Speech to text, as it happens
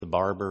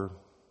barber?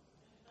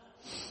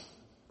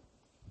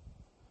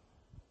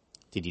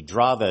 Did he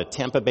draw the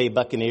Tampa Bay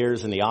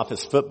Buccaneers in the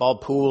office football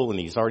pool and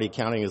he's already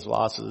counting his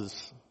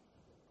losses?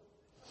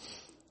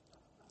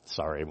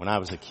 Sorry, when I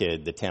was a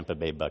kid, the Tampa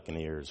Bay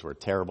Buccaneers were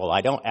terrible.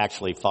 I don't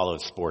actually follow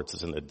sports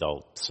as an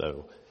adult,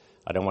 so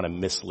I don't want to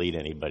mislead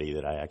anybody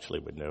that I actually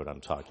would know what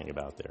I'm talking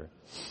about there.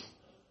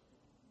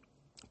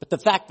 But the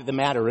fact of the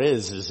matter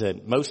is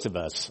that most of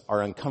us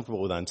are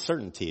uncomfortable with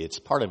uncertainty. It's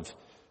part of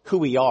who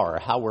we are,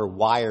 how we're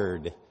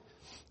wired,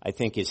 I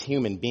think, as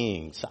human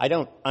beings. I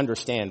don't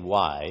understand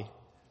why.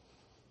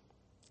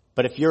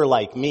 But if you're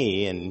like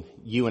me, and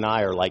you and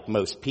I are like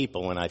most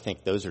people, and I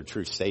think those are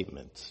true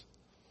statements,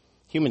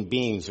 human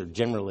beings are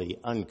generally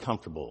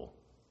uncomfortable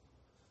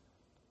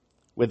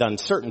with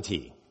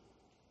uncertainty.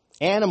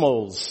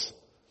 Animals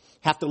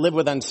have to live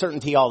with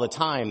uncertainty all the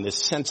time, this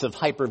sense of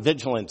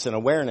hypervigilance and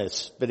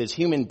awareness. But as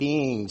human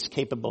beings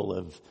capable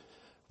of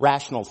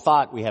rational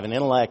thought, we have an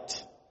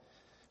intellect.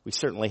 We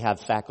certainly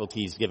have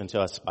faculties given to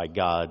us by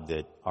God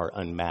that are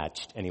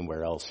unmatched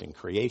anywhere else in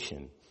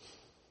creation.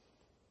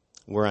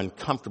 We're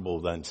uncomfortable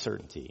with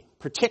uncertainty,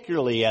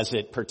 particularly as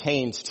it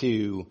pertains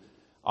to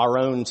our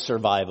own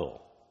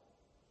survival.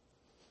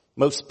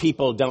 Most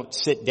people don't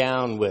sit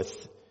down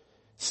with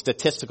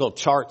statistical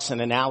charts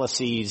and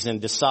analyses and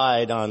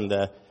decide on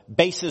the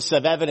basis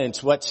of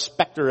evidence what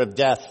specter of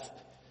death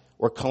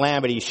or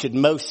calamity should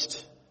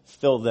most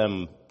fill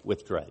them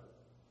with dread.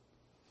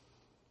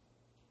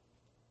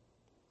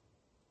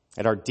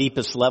 At our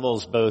deepest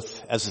levels,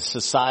 both as a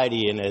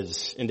society and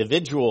as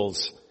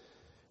individuals,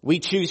 we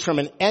choose from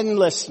an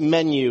endless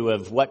menu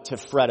of what to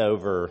fret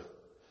over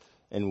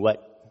and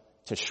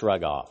what to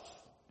shrug off.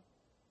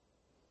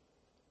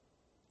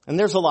 And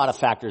there's a lot of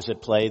factors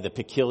at play, the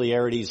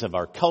peculiarities of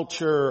our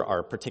culture,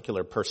 our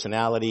particular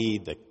personality,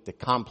 the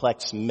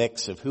complex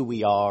mix of who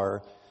we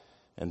are,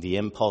 and the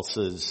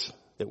impulses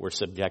that we're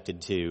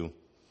subjected to.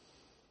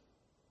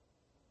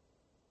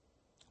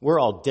 We're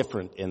all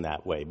different in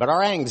that way. But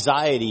our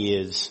anxiety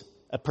is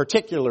a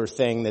particular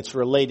thing that's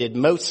related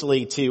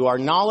mostly to our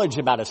knowledge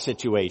about a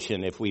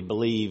situation, if we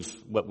believe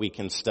what we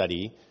can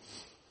study,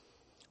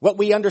 what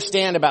we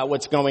understand about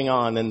what's going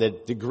on, and the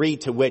degree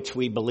to which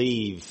we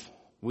believe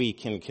we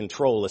can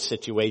control a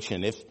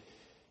situation.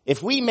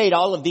 If we made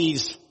all of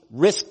these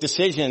risk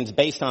decisions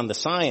based on the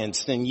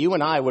science, then you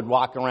and I would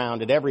walk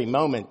around at every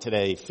moment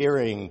today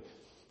fearing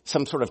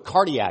some sort of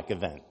cardiac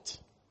event.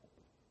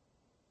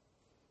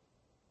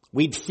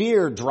 We'd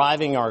fear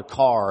driving our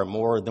car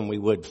more than we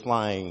would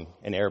flying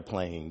an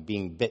airplane,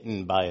 being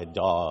bitten by a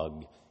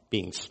dog,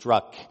 being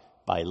struck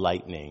by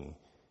lightning,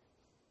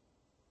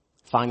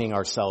 finding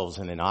ourselves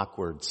in an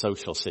awkward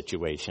social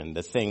situation,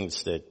 the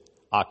things that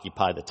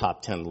occupy the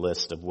top 10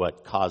 list of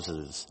what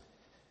causes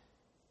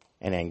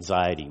an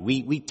anxiety.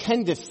 We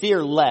tend to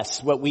fear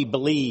less what we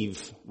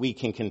believe we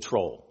can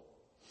control.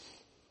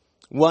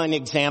 One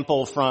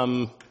example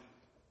from,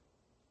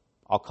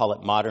 I'll call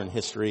it modern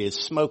history, is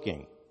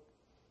smoking.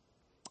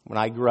 When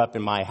I grew up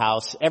in my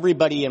house,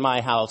 everybody in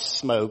my house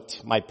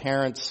smoked. My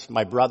parents,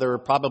 my brother,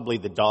 probably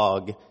the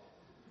dog,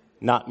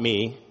 not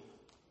me.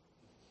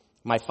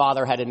 My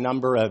father had a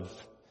number of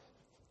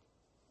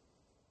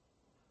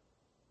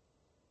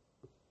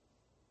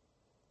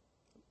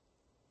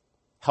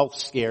health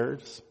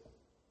scares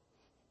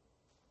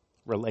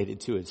related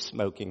to his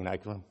smoking. And I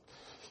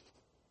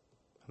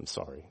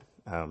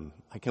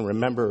can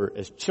remember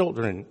as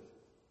children,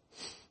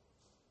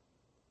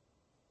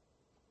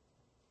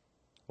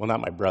 well, not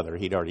my brother.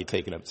 He'd already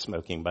taken up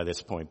smoking by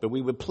this point. But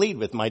we would plead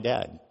with my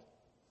dad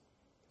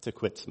to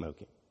quit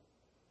smoking.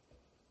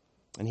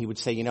 And he would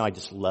say, I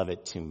just love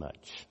it too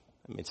much.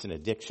 I mean, it's an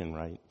addiction,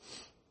 right?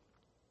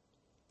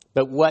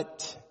 But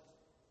what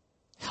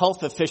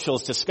health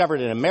officials discovered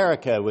in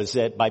America was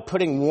that by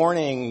putting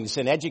warnings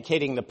and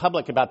educating the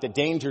public about the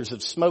dangers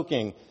of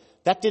smoking,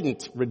 that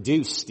didn't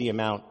reduce the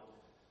amount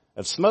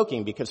of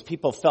smoking because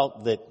people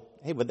felt that,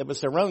 hey, but that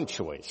was their own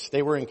choice.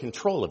 They were in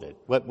control of it.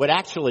 What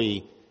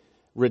actually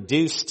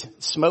reduced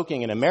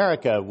smoking in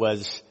America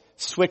was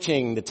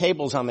switching the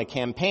tables on the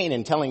campaign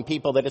and telling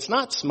people that it's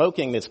not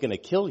smoking that's going to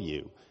kill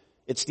you.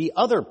 It's the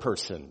other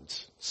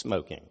person's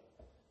smoking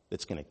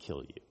that's going to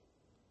kill you.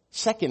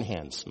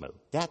 Secondhand smoke,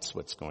 that's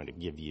what's going to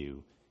give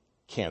you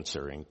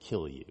cancer and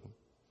kill you.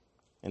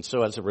 And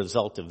so as a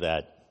result of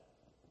that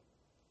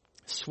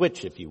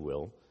switch, if you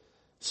will,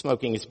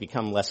 smoking has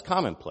become less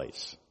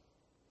commonplace.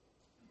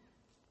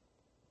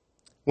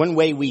 One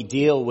way we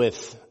deal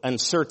with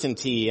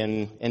uncertainty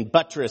and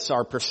buttress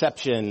our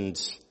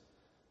perceptions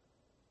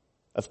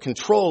of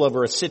control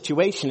over a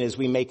situation is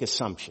we make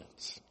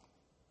assumptions.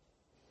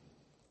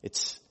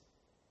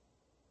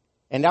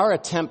 And our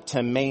attempt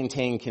to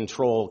maintain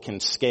control can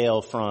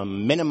scale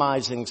from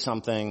minimizing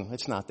something,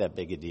 it's not that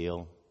big a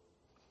deal,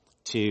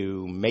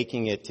 to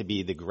making it to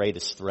be the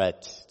greatest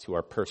threat to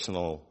our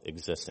personal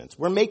existence.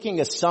 We're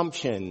making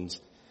assumptions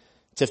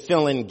to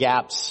fill in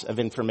gaps of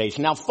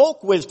information. Now,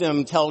 folk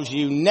wisdom tells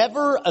you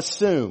never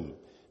assume,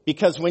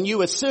 because when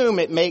you assume,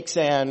 it makes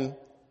an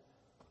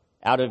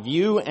out of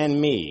you and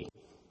me.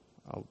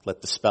 I'll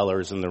let the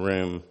spellers in the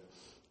room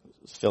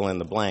fill in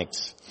the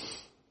blanks.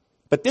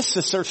 But this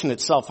assertion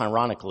itself,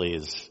 ironically,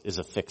 is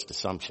a fixed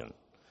assumption.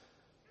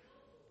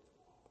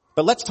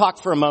 But let's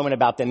talk for a moment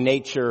about the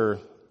nature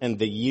and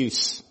the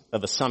use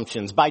of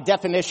assumptions. By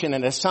definition,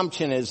 an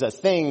assumption is a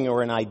thing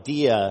or an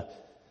idea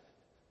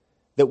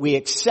that we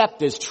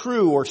accept as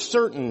true or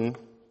certain,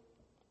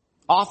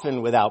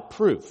 often without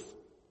proof.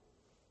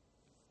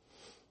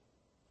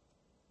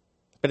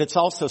 But it's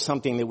also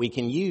something that we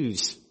can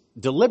use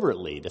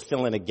deliberately to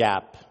fill in a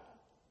gap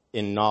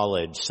in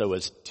knowledge so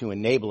as to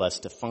enable us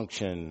to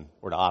function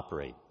or to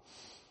operate.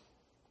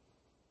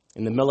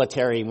 In the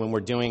military, when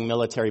we're doing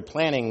military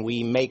planning,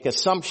 we make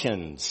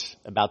assumptions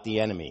about the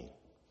enemy.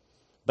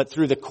 But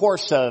through the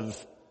course of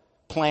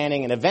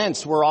planning and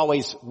events, we're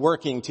always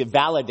working to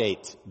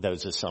validate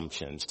those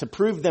assumptions, to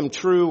prove them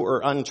true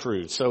or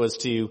untrue, so as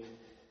to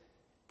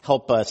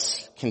help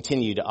us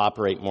continue to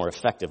operate more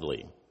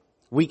effectively.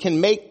 We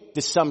can make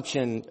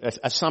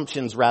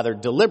assumptions rather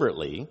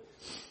deliberately,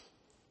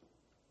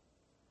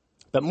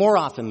 but more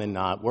often than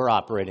not, we're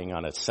operating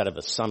on a set of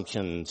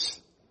assumptions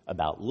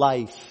about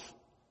life,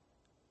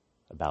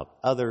 about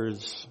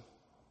others,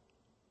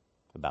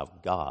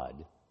 about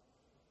God,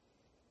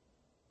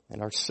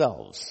 and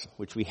ourselves,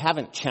 which we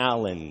haven't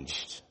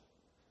challenged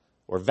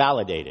or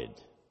validated.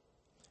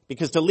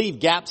 Because to leave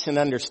gaps in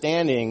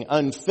understanding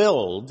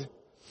unfilled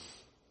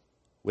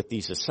with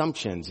these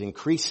assumptions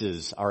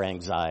increases our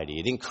anxiety.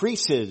 It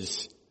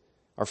increases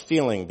our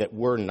feeling that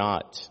we're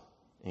not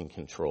in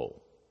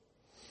control.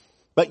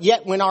 But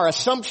yet when our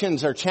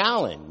assumptions are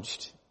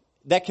challenged,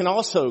 that can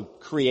also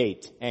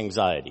create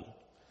anxiety.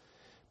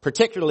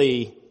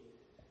 Particularly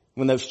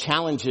when those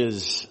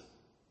challenges,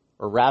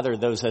 or rather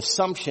those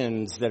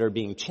assumptions that are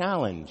being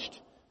challenged,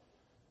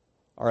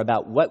 are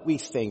about what we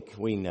think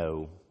we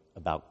know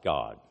about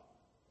God.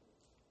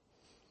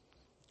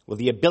 Well,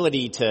 the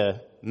ability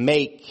to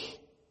make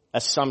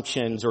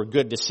assumptions or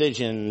good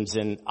decisions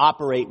and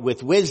operate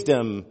with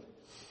wisdom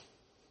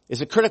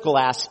is a critical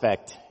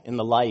aspect in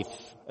the life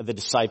of the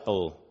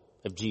disciple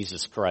of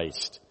Jesus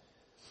Christ.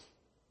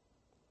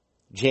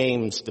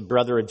 James, the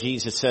brother of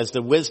Jesus, says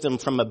the wisdom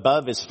from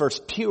above is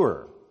first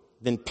pure,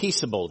 then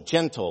peaceable,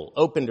 gentle,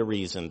 open to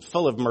reason,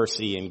 full of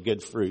mercy and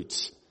good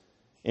fruits,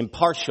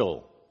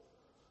 impartial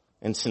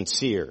and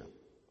sincere.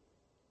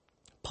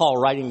 Paul,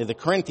 writing to the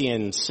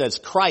Corinthians, says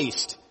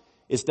Christ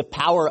is the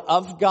power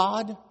of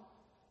God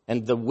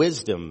and the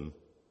wisdom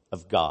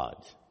of God.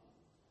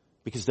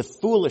 Because the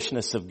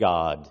foolishness of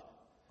God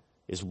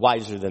is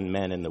wiser than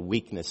men, and the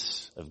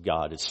weakness of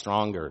God is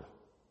stronger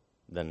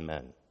than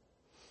men.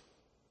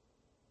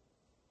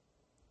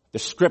 The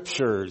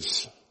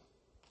scriptures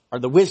are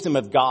the wisdom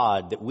of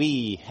God that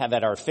we have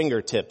at our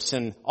fingertips,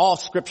 and all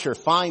scripture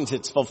finds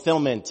its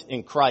fulfillment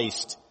in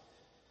Christ.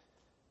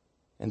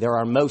 And they're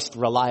our most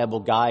reliable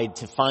guide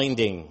to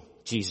finding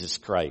Jesus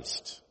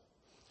Christ.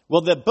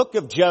 Well, the book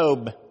of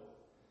Job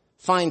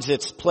finds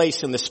its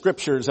place in the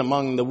scriptures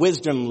among the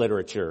wisdom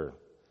literature.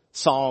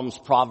 Psalms,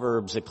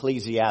 Proverbs,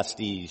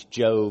 Ecclesiastes,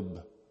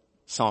 Job,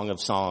 Song of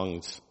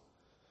Songs.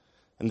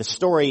 And the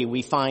story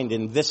we find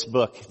in this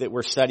book that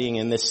we're studying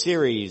in this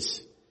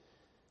series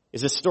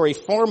is a story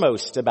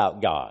foremost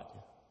about God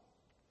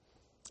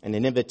and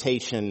an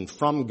invitation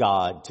from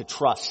God to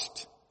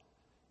trust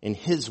in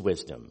His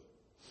wisdom.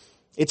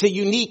 It's a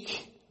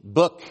unique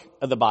book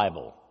of the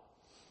Bible.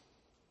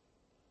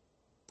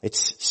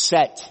 It's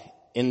set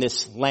in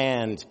this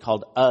land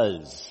called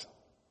Uz,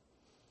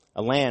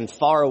 a land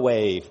far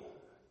away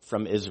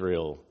from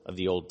Israel of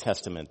the Old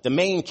Testament. The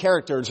main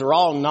characters are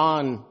all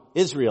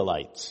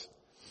non-Israelites.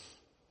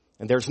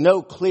 And there's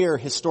no clear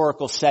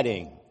historical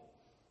setting.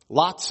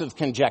 Lots of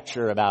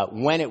conjecture about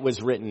when it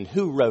was written,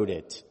 who wrote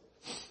it.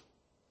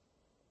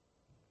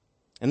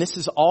 And this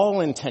is all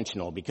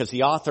intentional because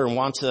the author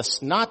wants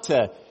us not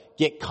to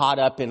get caught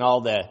up in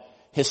all the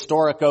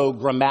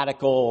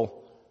historico-grammatical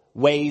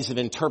ways of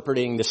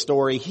interpreting the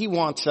story. He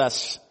wants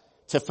us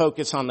to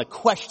focus on the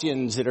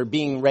questions that are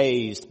being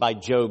raised by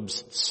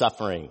Job's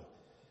suffering.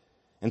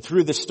 And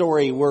through the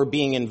story, we're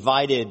being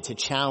invited to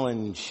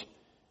challenge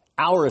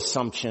our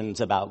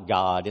assumptions about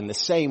God in the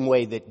same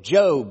way that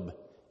Job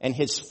and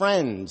his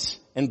friends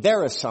and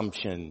their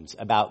assumptions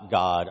about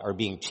God are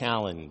being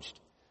challenged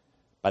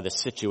by the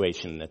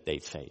situation that they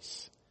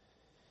face.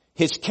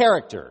 His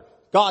character,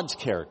 God's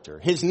character,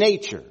 His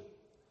nature,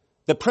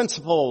 the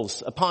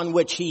principles upon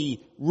which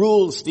He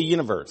rules the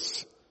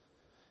universe.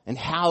 And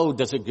how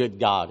does a good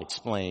God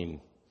explain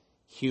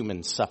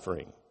human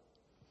suffering?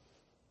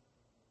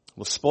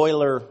 Well,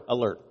 spoiler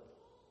alert.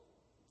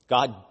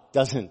 God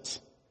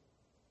doesn't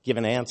give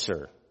an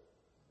answer.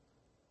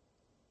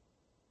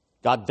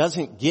 God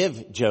doesn't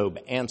give Job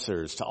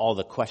answers to all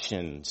the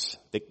questions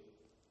that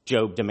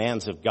Job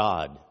demands of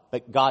God.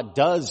 But God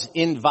does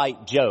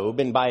invite Job,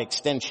 and by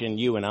extension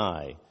you and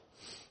I,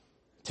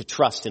 to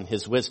trust in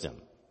His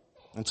wisdom.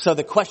 And so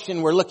the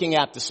question we're looking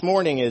at this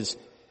morning is,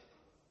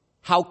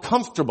 how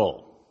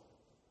comfortable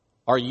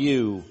are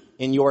you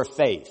in your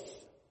faith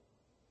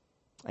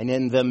and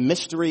in the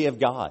mystery of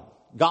God?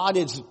 God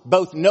is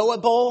both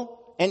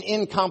knowable and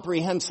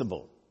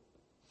incomprehensible.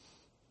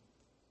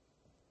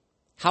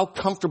 How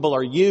comfortable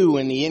are you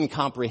in the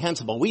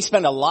incomprehensible? We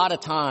spend a lot of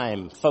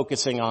time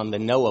focusing on the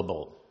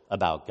knowable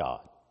about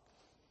God.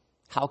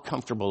 How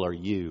comfortable are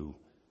you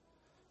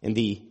in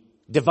the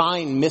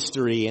divine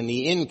mystery and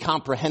the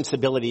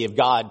incomprehensibility of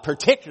God,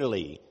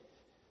 particularly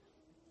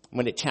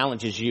when it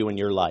challenges you in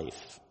your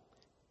life?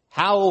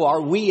 How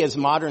are we as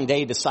modern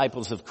day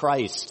disciples of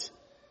Christ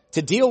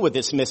to deal with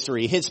this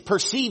mystery, his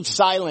perceived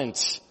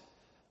silence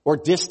or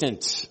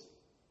distance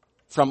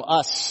from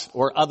us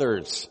or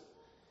others,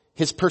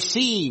 his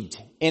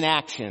perceived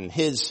inaction,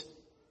 his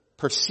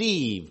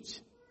perceived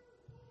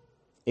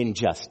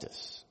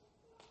injustice?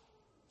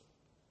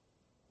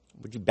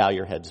 Would you bow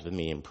your heads with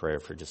me in prayer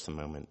for just a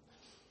moment?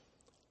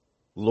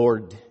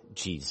 Lord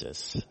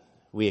Jesus,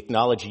 we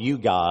acknowledge you,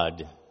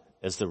 God,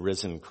 as the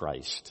risen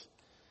Christ.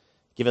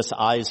 Give us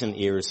eyes and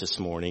ears this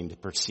morning to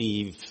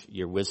perceive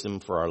your wisdom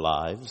for our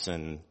lives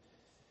and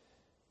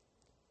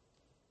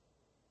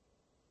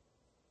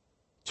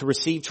to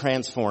receive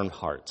transformed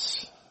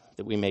hearts,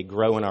 that we may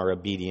grow in our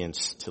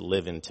obedience to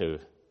live into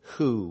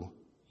who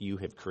you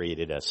have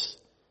created us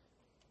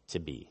to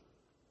be.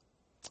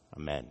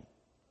 Amen.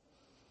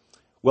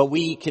 Well,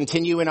 we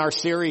continue in our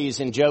series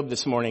in Job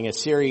this morning, a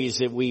series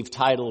that we've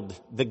titled,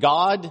 The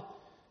God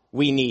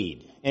We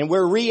Need. And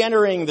we're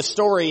re-entering the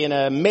story in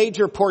a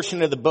major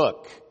portion of the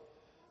book,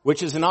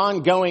 which is an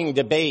ongoing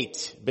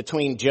debate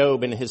between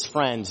Job and his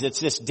friends. It's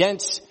this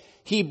dense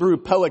Hebrew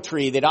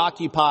poetry that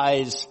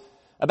occupies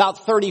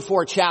about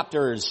 34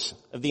 chapters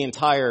of the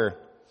entire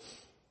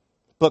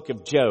book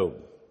of Job.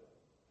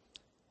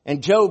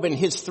 And Job and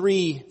his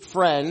three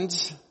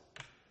friends,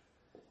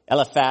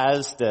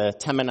 Eliphaz, the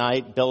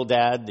Temanite,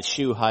 Bildad, the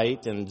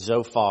Shuhite, and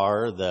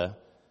Zophar, the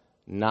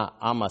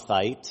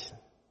Naamathite,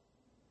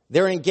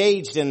 they're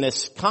engaged in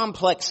this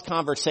complex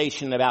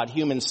conversation about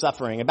human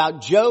suffering,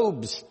 about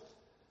Job's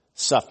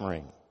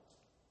suffering.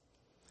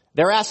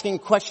 They're asking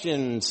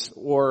questions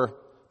or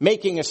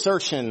making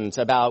assertions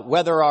about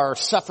whether our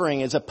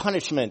suffering is a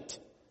punishment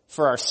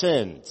for our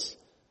sins.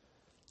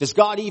 Does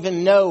God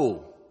even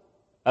know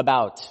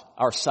about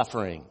our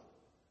suffering?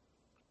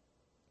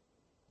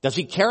 Does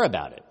he care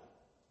about it?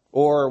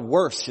 Or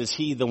worse, is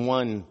he the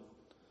one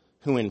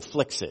who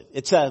inflicts it?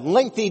 It's a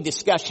lengthy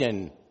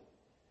discussion,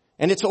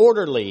 and it's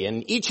orderly,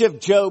 and each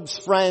of Job's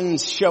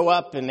friends show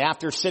up, and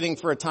after sitting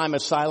for a time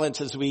of silence,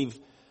 as we've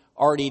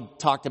already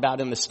talked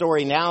about in the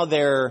story, now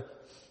they're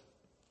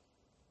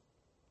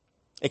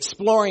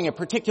exploring a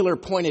particular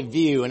point of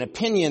view, an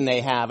opinion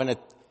they have, and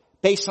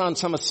based on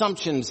some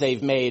assumptions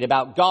they've made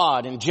about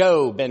God and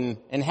Job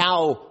and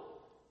how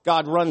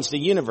God runs the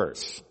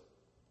universe.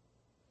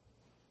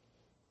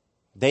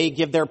 They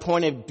give their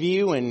point of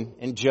view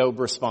and Job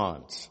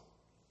responds.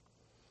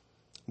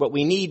 What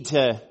we need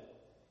to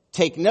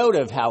take note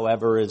of,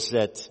 however, is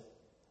that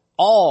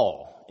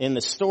all in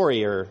the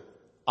story are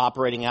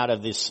operating out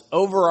of this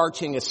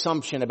overarching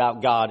assumption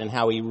about God and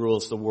how he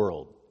rules the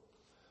world.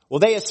 Well,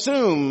 they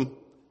assume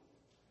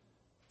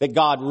that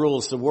God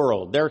rules the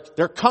world.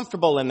 They're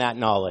comfortable in that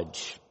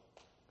knowledge.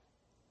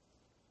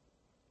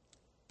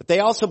 But they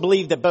also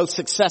believe that both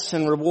success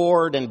and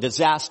reward and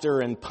disaster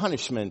and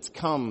punishment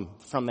come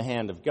from the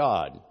hand of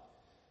God.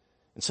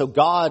 And so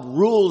God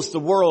rules the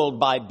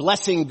world by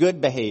blessing good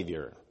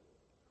behavior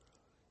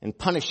and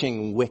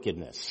punishing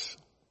wickedness.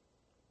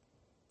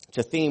 It's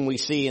a theme we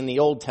see in the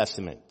Old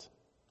Testament.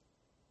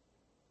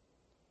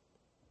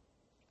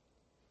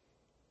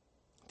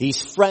 These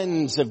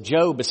friends of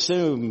Job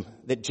assume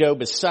that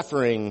Job is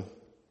suffering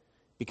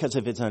because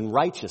of his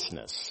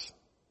unrighteousness.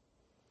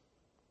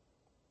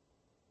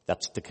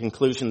 That's the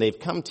conclusion they've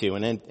come to.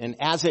 And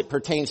as it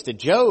pertains to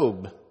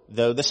Job,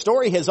 though, the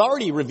story has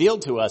already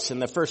revealed to us in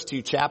the first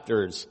two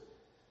chapters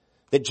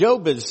that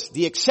Job is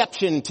the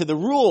exception to the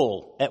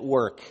rule at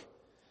work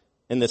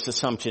in this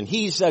assumption.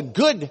 He's a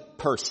good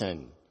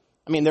person.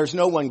 I mean, there's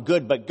no one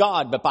good but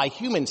God, but by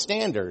human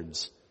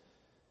standards,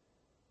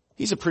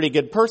 he's a pretty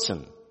good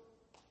person.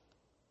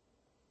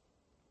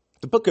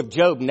 The book of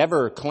Job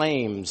never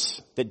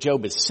claims that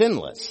Job is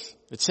sinless.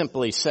 It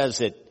simply says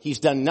that he's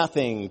done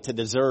nothing to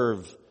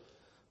deserve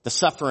the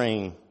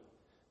suffering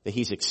that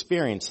he's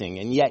experiencing,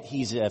 and yet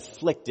he's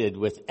afflicted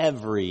with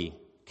every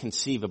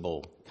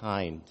conceivable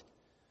kind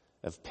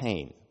of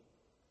pain.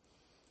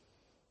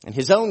 And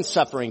his own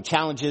suffering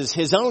challenges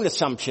his own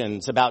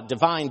assumptions about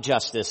divine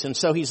justice, and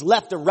so he's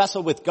left to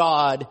wrestle with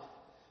God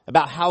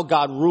about how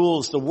God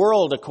rules the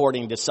world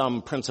according to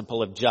some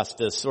principle of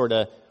justice, or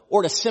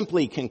to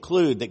simply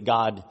conclude that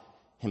God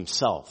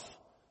himself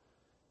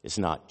is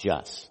not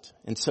just.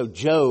 And so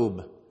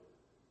Job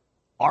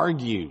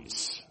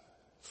argues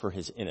for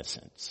his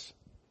innocence.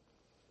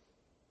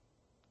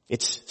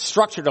 It's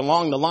structured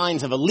along the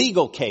lines of a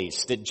legal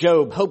case that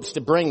Job hopes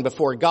to bring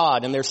before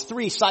God. And there's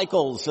three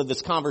cycles of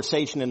this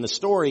conversation in the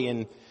story.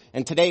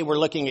 And today we're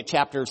looking at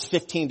chapters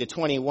 15 to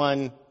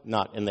 21,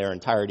 not in their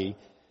entirety,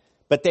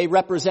 but they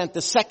represent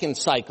the second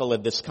cycle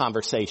of this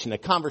conversation, a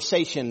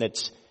conversation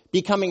that's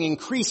becoming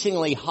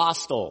increasingly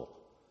hostile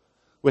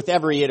with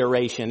every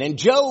iteration. And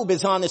Job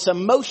is on this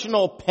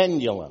emotional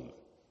pendulum.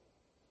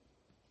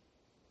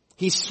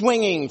 He's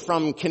swinging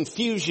from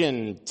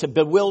confusion to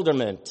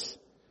bewilderment,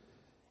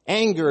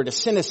 anger to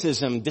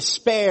cynicism,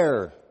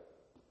 despair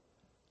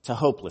to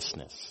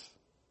hopelessness.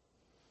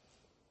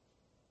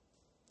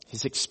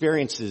 His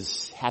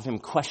experiences have him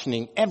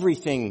questioning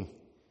everything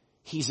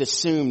he's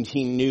assumed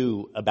he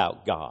knew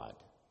about God.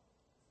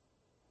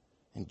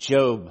 And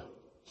Job,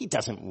 he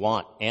doesn't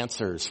want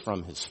answers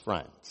from his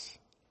friends.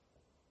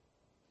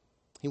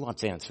 He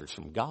wants answers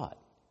from God.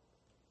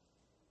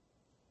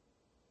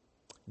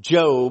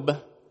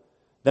 Job,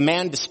 the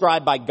man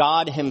described by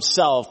God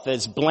himself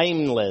as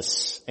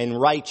blameless and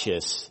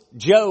righteous,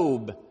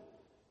 Job,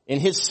 in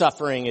his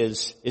suffering,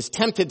 is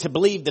tempted to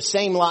believe the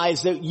same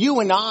lies that you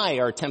and I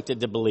are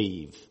tempted to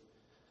believe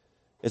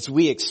as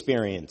we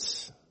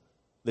experience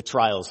the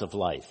trials of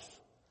life.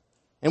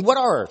 And what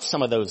are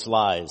some of those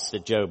lies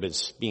that Job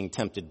is being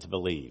tempted to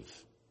believe?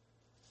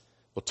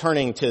 Well,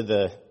 turning to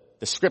the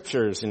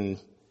scriptures in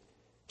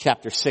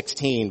chapter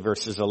 16,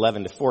 verses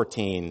 11 to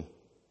 14,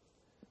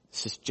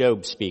 this is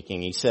Job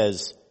speaking. He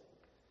says,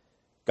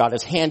 God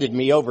has handed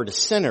me over to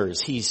sinners.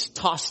 He's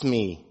tossed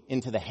me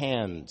into the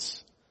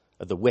hands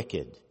of the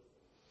wicked.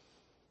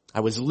 I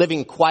was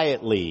living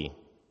quietly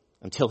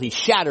until he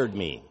shattered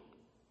me.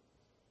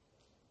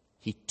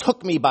 He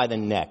took me by the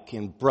neck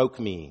and broke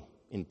me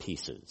in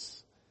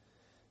pieces.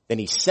 Then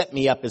he set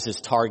me up as his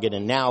target,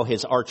 and now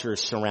his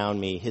archers surround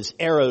me. His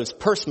arrows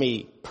pierce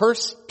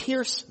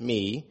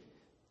me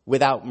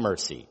without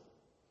mercy.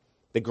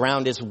 The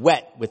ground is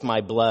wet with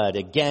my blood.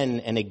 Again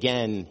and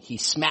again he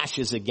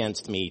smashes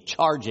against me,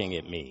 charging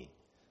at me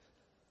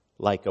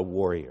like a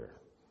warrior.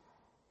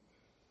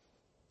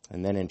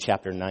 And then in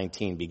chapter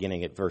 19,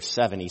 beginning at verse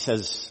 7, he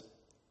says,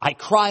 I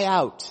cry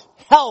out,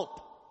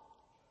 help!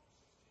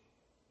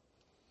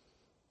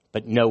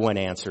 But no one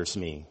answers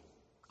me.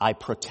 I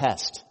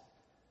protest,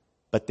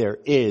 but there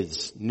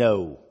is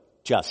no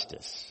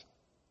justice.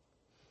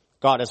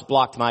 God has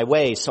blocked my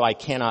way so I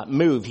cannot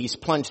move. He's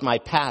plunged my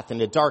path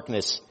into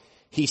darkness.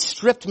 He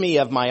stripped me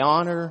of my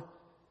honor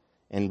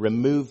and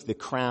removed the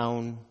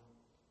crown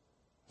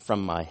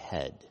from my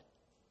head.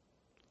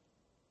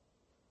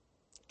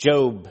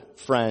 Job,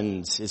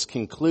 friends, is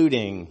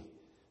concluding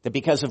that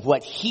because of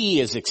what he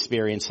is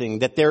experiencing,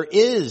 that there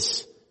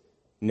is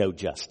no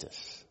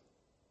justice.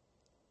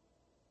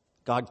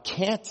 God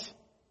can't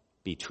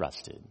be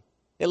trusted.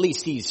 At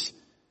least he's,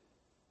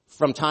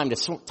 from time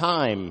to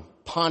time,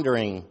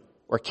 pondering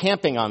or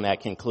camping on that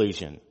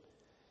conclusion.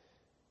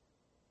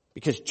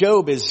 Because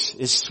Job is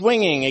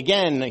swinging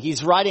again.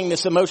 He's riding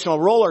this emotional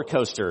roller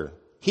coaster.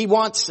 He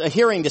wants a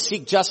hearing to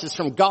seek justice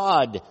from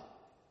God,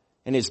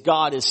 and his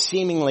God is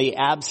seemingly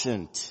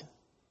absent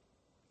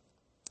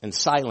and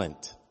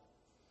silent.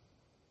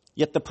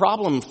 Yet the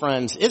problem,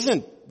 friends,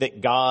 isn't that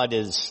God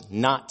is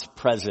not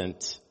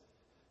present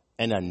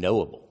and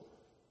unknowable.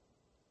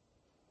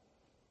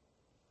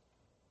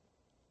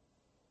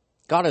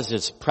 God is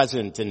as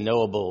present and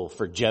knowable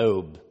for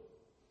Job,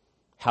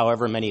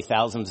 however many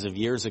thousands of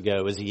years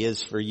ago, as he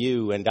is for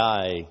you and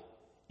I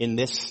in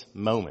this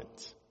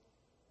moment.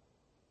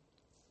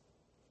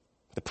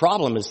 The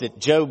problem is that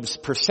Job's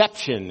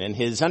perception and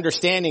his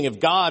understanding of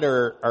God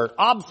are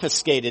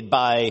obfuscated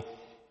by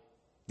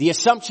the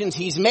assumptions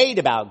he's made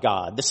about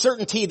God, the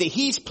certainty that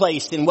he's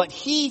placed in what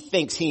he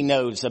thinks he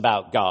knows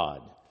about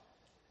God,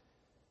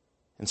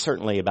 and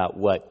certainly about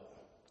what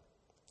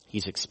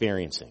he's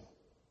experiencing.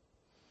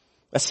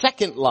 A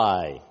second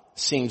lie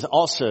seems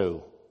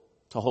also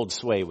to hold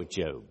sway with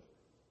Job.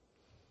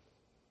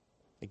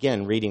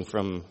 Again, reading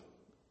from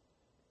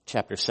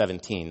chapter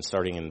 17,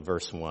 starting in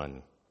verse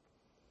 1.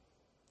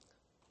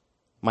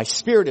 My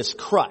spirit is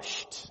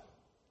crushed.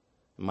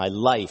 My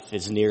life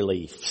is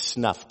nearly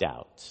snuffed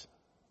out.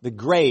 The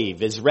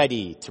grave is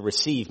ready to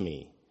receive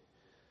me.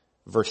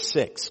 Verse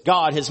 6.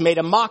 God has made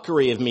a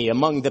mockery of me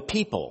among the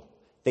people.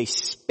 They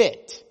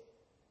spit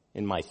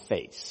in my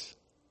face.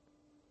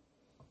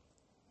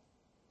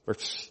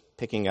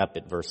 Picking up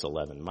at verse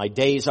 11. My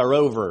days are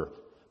over.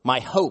 My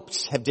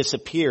hopes have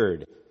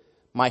disappeared.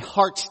 My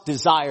heart's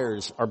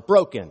desires are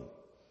broken.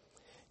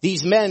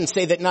 These men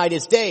say that night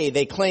is day.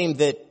 They claim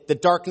that the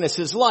darkness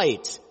is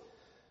light.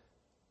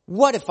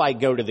 What if I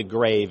go to the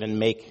grave and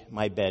make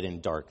my bed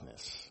in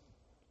darkness?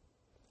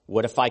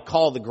 What if I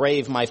call the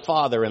grave my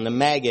father and the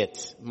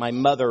maggot my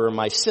mother or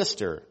my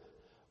sister?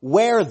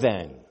 Where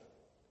then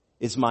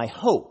is my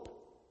hope?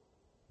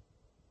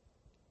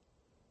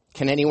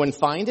 Can anyone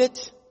find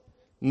it?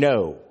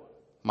 No.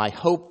 My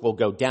hope will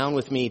go down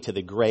with me to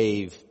the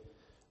grave.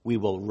 We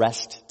will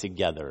rest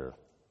together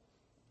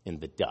in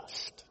the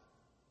dust.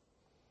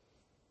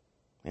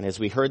 And as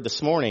we heard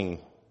this morning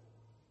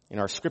in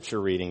our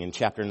scripture reading in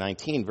chapter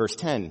 19, verse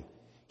 10,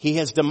 he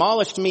has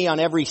demolished me on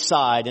every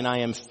side and I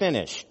am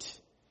finished.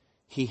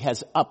 He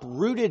has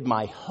uprooted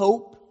my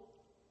hope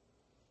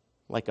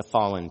like a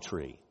fallen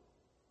tree.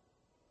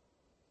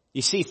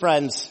 You see,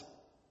 friends,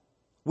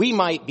 we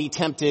might be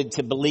tempted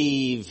to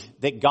believe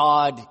that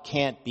God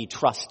can't be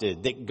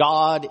trusted, that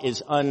God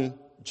is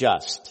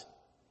unjust.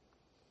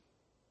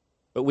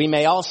 But we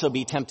may also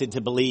be tempted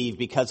to believe,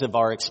 because of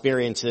our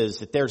experiences,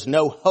 that there's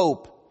no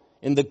hope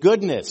in the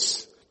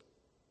goodness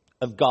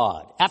of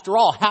God. After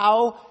all,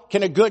 how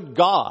can a good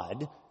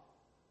God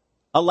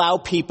allow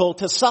people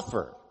to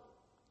suffer?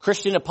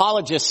 Christian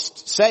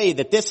apologists say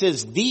that this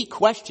is the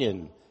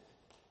question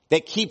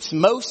that keeps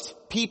most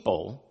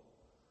people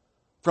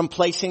from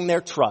placing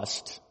their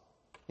trust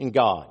in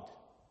God.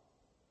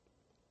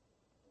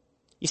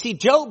 You see,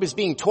 Job is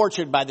being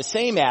tortured by the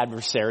same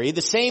adversary,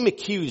 the same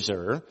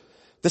accuser,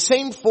 the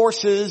same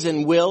forces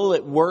and will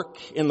at work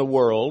in the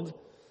world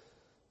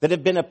that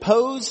have been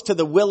opposed to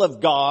the will of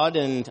God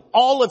and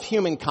all of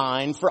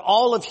humankind for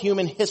all of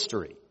human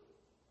history.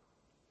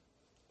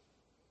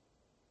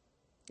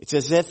 It's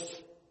as if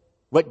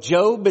what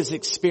Job is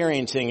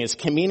experiencing is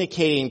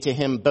communicating to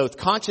him both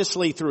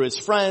consciously through his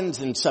friends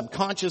and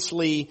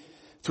subconsciously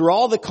through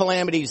all the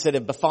calamities that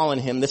have befallen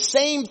him, the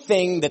same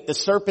thing that the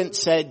serpent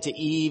said to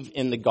Eve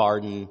in the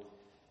garden,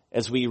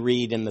 as we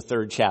read in the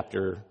 3rd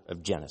chapter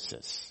of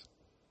Genesis.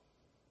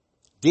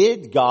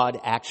 Did God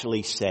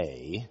actually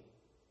say,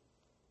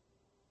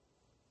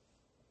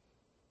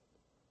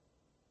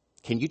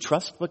 can you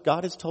trust what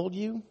God has told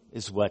you?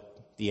 Is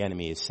what the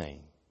enemy is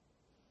saying.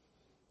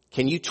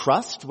 Can you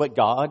trust what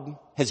God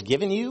has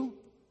given you?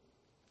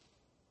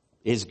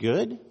 Is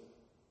good?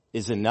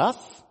 Is enough?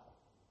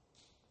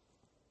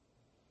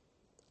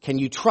 Can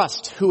you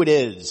trust who it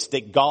is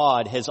that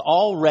God has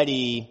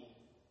already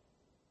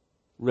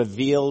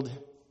revealed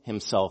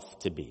himself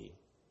to be?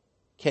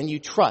 Can you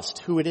trust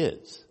who it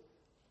is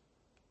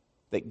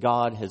that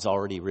God has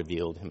already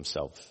revealed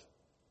himself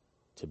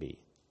to be?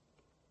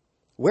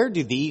 Where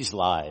do these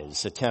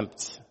lies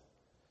attempt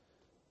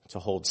to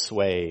hold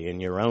sway in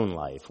your own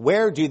life?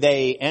 Where do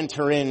they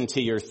enter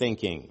into your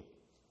thinking?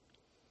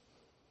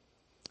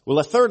 Well,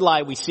 a third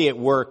lie we see at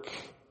work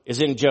is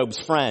in Job's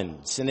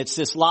friends. And it's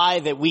this lie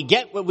that we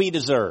get what we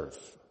deserve,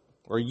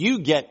 or you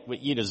get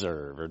what you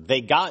deserve, or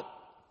they got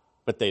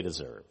what they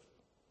deserve.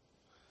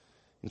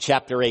 In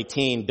chapter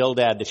 18,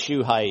 Bildad the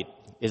Shuhite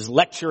is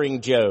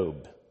lecturing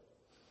Job.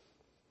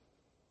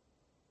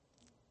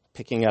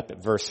 Picking up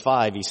at verse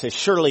 5, he says,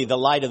 surely the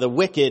light of the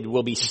wicked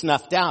will be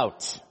snuffed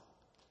out.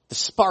 The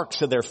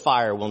sparks of their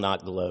fire will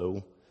not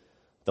glow.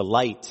 The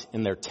light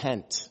in their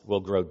tent will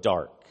grow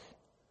dark.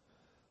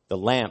 The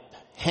lamp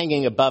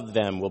hanging above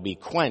them will be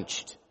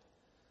quenched.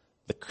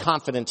 The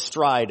confident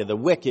stride of the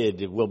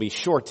wicked will be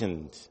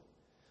shortened.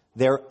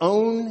 Their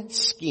own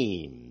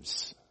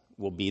schemes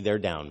will be their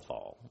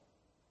downfall.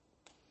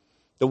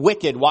 The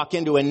wicked walk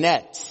into a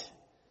net.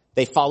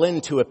 They fall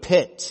into a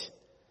pit.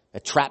 A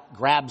trap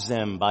grabs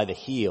them by the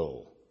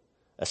heel.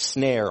 A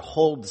snare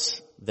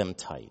holds them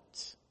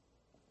tight.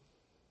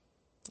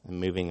 And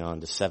moving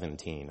on to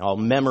 17. All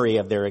memory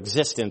of their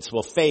existence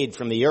will fade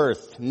from the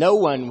earth. No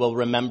one will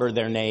remember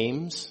their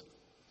names.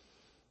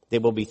 They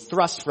will be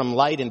thrust from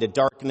light into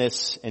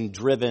darkness and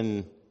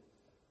driven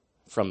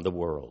from the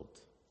world.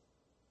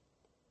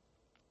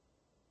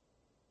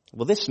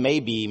 Well, this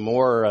may be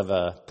more of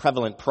a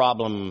prevalent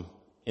problem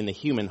in the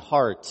human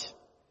heart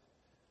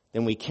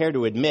than we care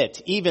to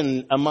admit,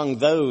 even among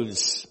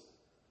those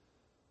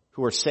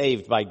who are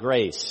saved by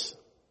grace.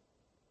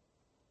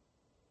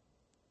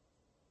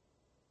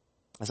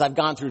 As I've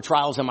gone through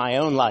trials in my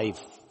own life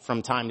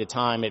from time to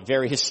time at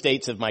various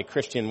states of my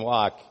Christian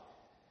walk,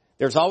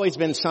 there's always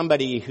been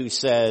somebody who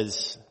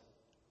says,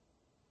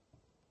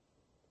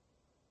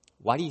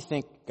 why do you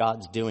think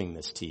God's doing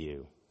this to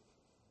you?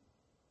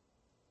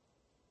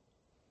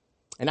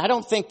 And I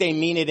don't think they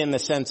mean it in the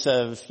sense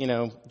of,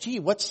 gee,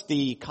 what's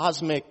the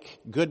cosmic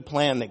good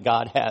plan that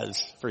God has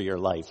for your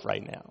life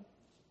right now?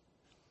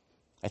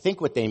 I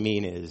think what they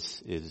mean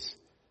is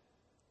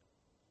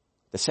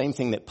the same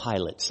thing that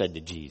Pilate said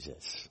to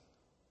Jesus.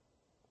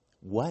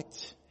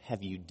 What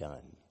have you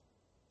done?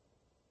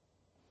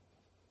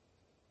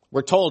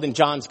 We're told in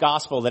John's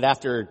gospel that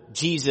after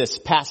Jesus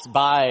passed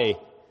by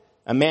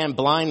a man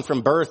blind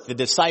from birth, the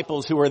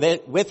disciples who were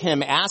with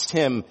him asked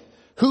him,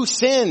 who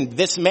sinned,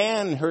 this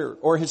man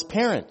or his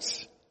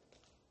parents?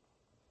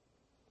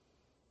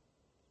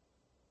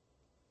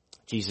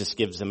 Jesus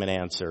gives them an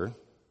answer.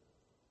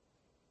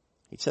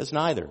 He says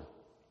neither.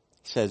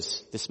 He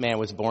says this man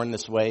was born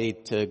this way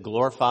to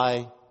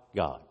glorify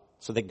God,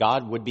 so that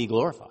God would be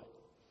glorified.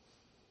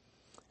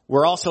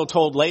 We're also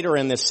told later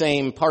in this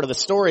same part of the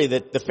story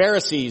that the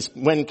Pharisees,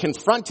 when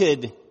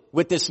confronted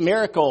with this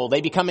miracle,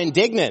 they become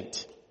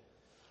indignant.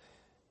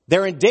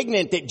 They're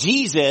indignant that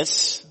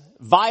Jesus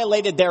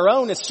violated their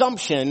own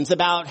assumptions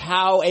about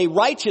how a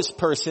righteous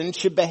person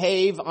should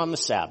behave on the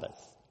Sabbath.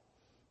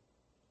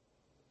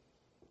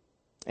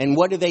 And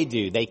what do?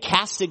 They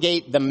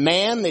castigate the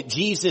man that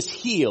Jesus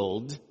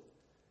healed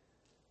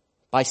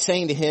by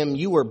saying to him,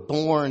 you were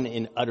born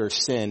in utter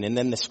sin. And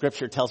then the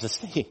scripture tells us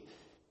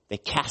they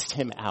cast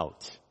him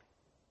out.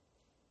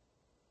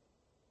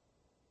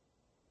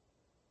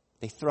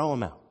 They throw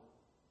him out.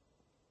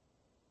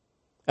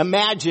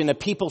 Imagine a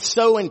people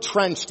so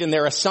entrenched in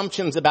their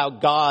assumptions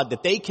about God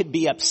that they could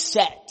be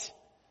upset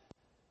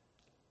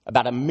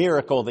about a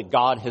miracle that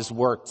God has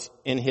worked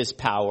in his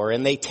power,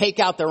 and they take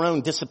out their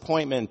own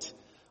disappointment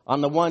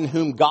on the one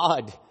whom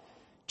God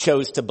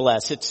chose to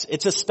bless.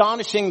 It's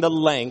astonishing the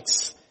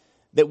lengths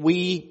that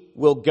we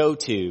will go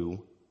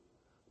to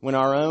when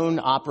our own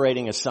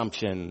operating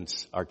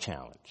assumptions are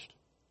challenged.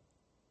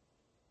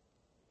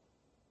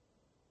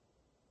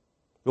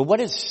 But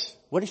what is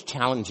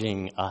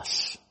challenging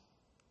us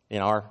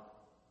in our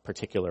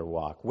particular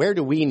walk? Where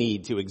do we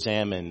need to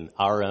examine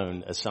our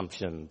own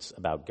assumptions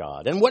about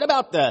God? And what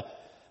about the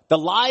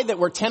lie that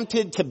we're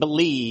tempted to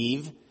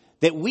believe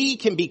that we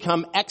can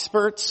become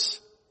experts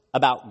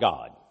about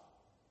God?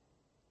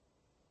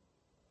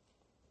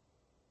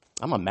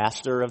 I'm a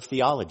master of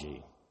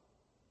theology.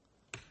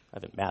 I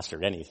haven't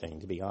mastered anything,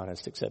 to be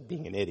honest, except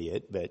being an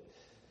idiot,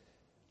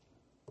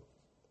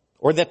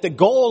 or that the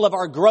goal of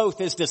our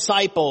growth as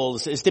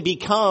disciples is to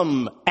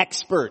become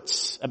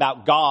experts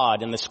about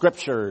God and the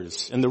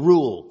scriptures and the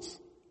rules.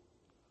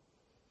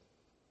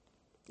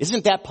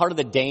 Isn't that part of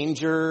the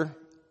danger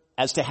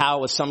as to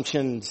how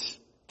assumptions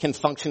can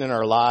function in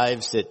our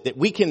lives? That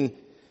we can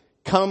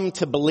come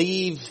to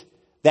believe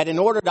that in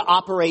order to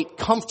operate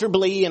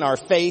comfortably in our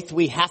faith,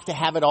 we have to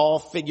have it all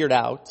figured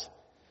out.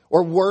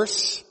 Or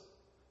worse,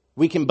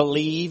 we can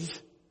believe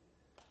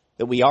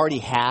that we already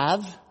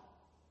have,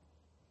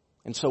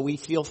 and so we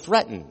feel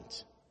threatened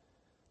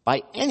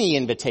by any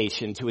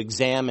invitation to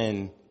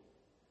examine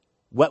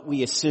what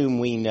we assume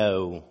we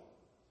know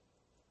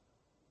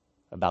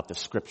about the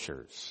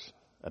scriptures,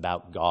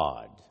 about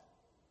God,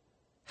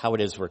 how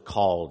it is we're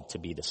called to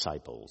be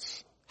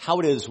disciples, how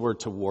it is we're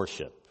to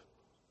worship.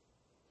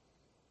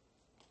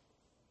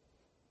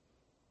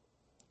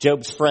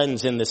 Job's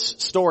friends in this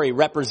story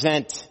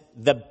represent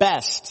the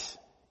best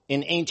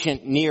in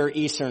ancient Near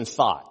Eastern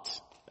thought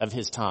of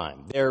his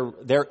time.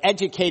 They're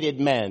educated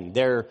men.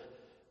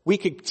 We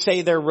could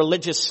say they're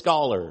religious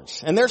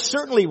scholars. And they're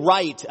certainly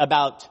right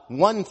about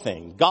one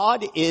thing.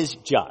 God is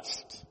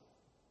just.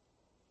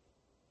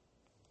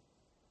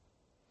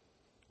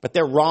 But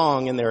they're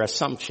wrong in their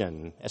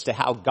assumption as to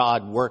how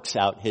God works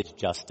out his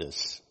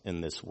justice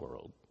in this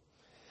world.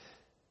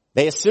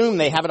 They assume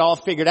they have it all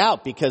figured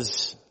out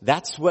because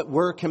that's what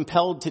we're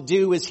compelled to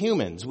do as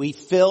humans. We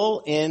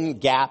fill in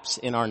gaps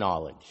in our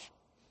knowledge.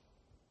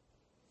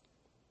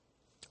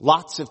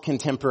 Lots of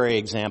contemporary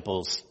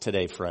examples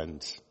today,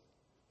 friends.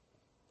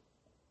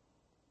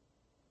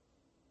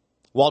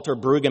 Walter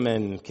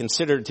Brueggemann,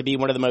 considered to be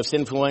one of the most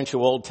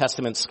influential Old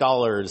Testament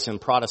scholars and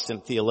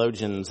Protestant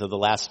theologians of the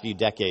last few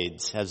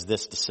decades, has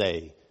this to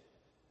say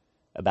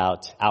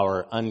about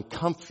our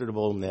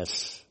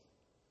uncomfortableness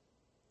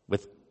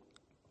with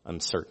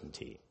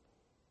uncertainty.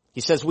 He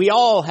says, we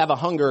all have a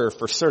hunger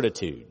for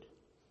certitude.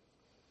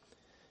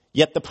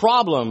 Yet the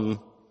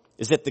problem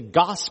is that the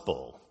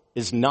gospel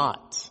is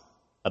not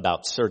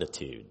about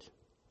certitude.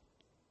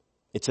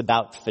 It's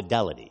about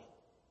fidelity.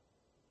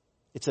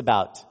 It's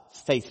about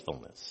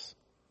faithfulness.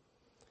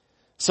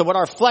 So what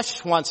our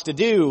flesh wants to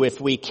do, if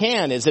we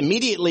can, is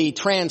immediately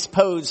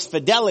transpose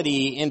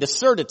fidelity into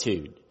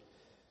certitude.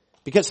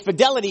 Because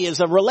fidelity is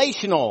a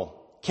relational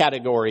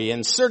category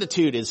and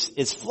certitude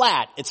is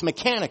flat, it's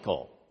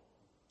mechanical,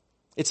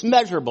 it's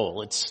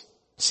measurable, it's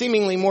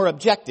seemingly more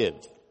objective.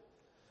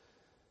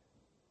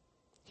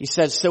 He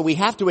says, so we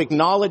have to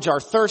acknowledge our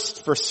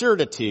thirst for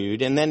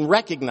certitude and then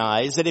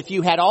recognize that if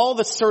you had all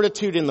the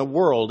certitude in the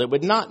world, it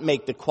would not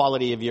make the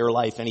quality of your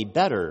life any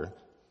better,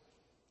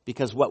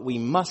 because what we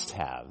must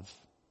have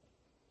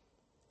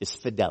is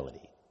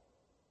fidelity.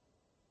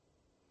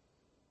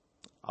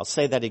 I'll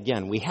say that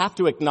again. We have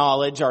to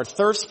acknowledge our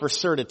thirst for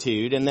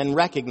certitude and then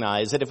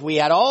recognize that if we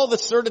had all the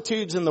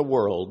certitudes in the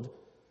world,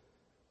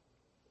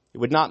 it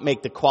would not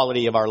make the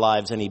quality of our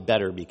lives any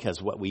better,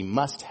 because what we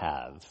must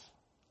have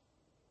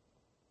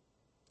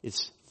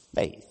is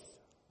faith.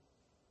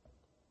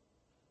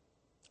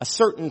 A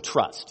certain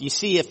trust. You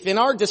see, if in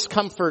our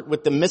discomfort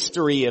with the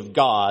mystery of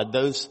God,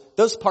 those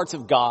parts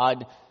of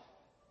God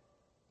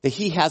that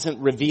he hasn't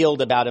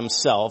revealed about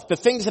himself, the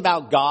things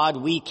about God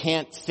we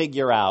can't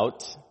figure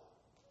out,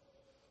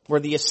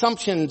 where the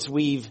assumptions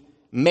we've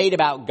made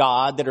about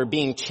God that are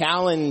being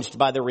challenged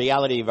by the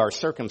reality of our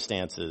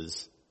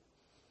circumstances,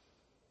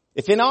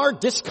 if in our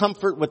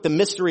discomfort with the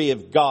mystery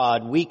of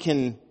God we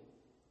can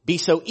be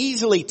so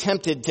easily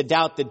tempted to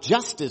doubt the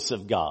justice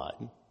of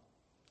God,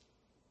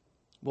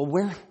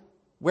 well,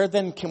 where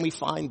then can we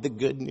find the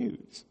good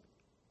news?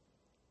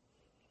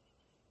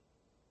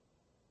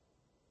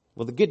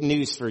 Well, the good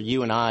news for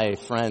you and I,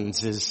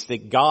 friends, is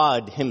that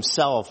God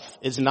himself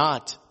is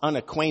not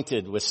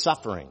unacquainted with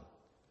suffering.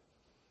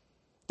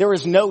 There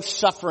is no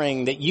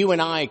suffering that you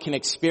and I can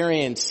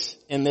experience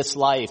in this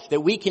life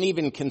that we can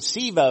even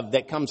conceive of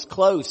that comes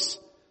close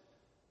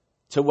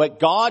to what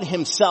God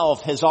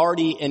himself has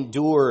already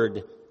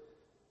endured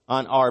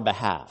on our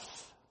behalf.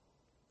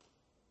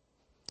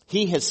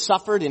 He has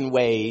suffered in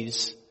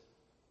ways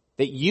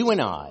that you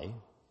and I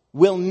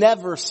will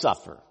never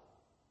suffer.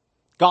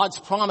 God's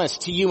promise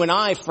to you and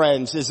I,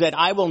 friends, is that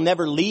I will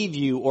never leave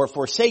you or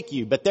forsake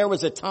you. But there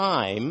was a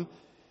time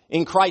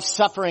in Christ's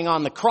suffering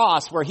on the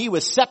cross where he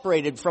was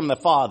separated from the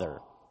Father.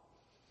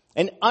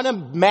 an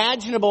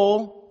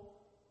unimaginable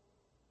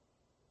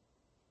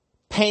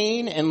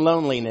pain and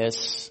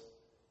loneliness,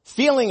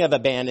 feeling of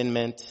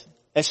abandonment,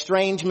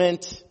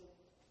 estrangement,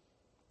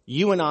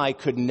 you and I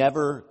could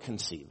never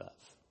conceive of.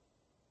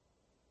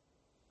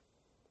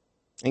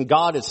 And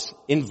God is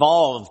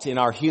involved in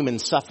our human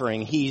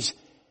suffering. He's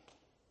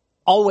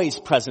always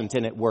present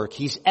and at work.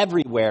 He's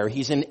everywhere.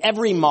 He's in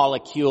every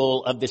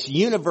molecule of this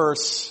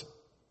universe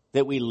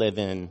that we live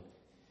in.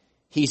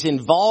 He's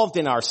involved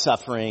in our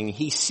suffering.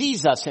 He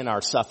sees us in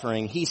our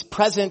suffering. He's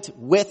present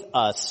with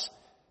us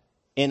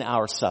in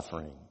our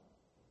suffering.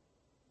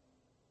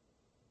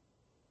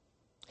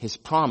 His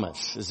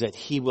promise is that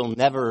He will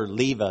never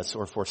leave us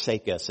or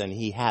forsake us, and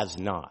He has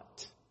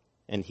not,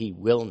 and He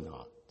will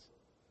not.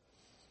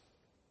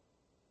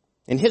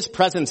 In His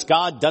presence,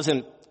 God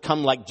doesn't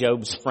come like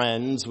Job's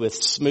friends with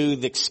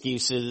smooth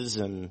excuses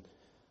and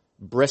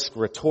brisk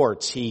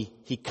retorts.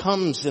 He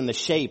comes in the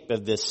shape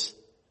of this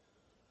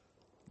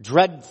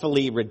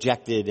dreadfully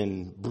rejected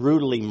and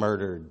brutally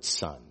murdered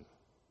son.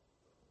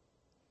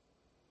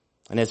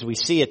 And as we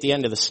see at the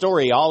end of the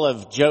story, all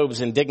of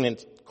Job's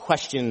indignant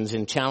questions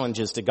and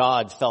challenges to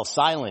God fell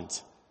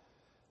silent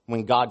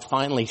when God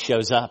finally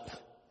shows up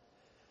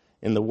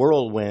in the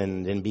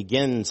whirlwind and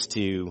begins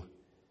to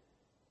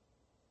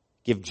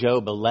give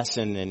Job a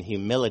lesson in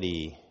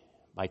humility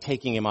by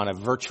taking him on a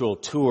virtual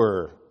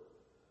tour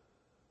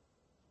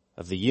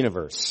of the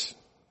universe.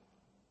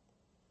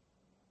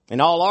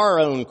 And all our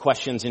own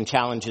questions and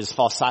challenges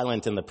fall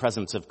silent in the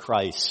presence of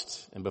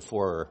Christ and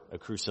before a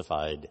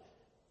crucified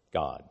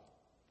God.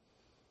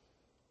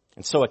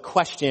 And so a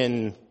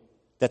question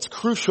that's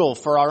crucial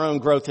for our own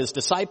growth as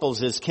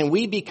disciples is, can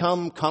we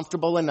become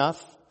comfortable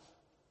enough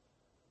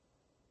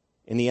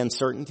in the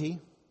uncertainty?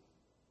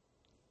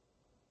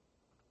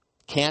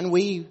 Can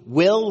we,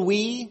 will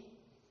we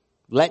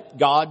let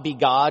God be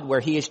God where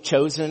He has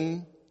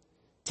chosen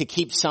to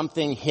keep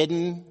something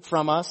hidden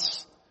from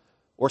us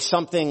or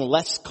something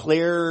less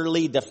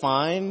clearly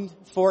defined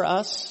for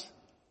us?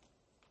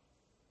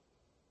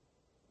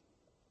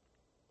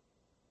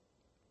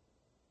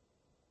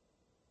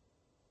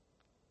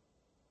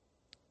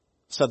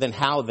 So then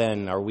how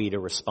then are we to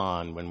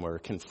respond when we're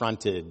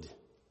confronted,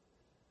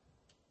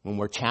 when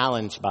we're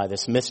challenged by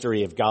this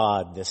mystery of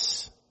God,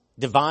 this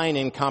divine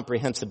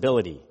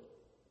incomprehensibility?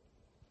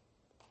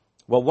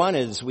 Well, one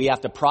is we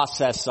have to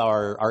process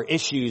our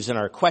issues and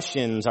our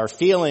questions, our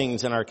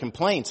feelings and our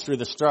complaints through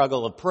the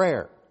struggle of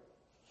prayer.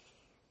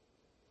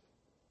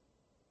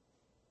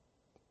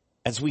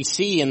 As we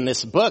see in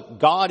this book,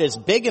 God is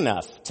big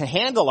enough to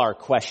handle our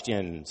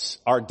questions,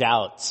 our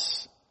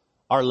doubts,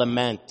 our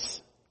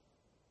lament.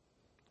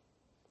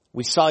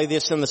 We saw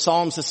this in the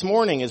Psalms this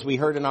morning as we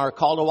heard in our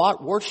call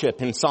to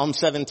worship in Psalm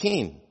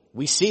 17.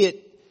 We see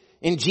it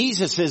in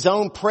Jesus'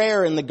 own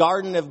prayer in the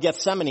Garden of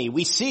Gethsemane.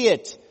 We see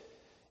it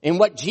in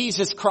what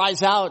Jesus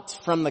cries out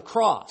from the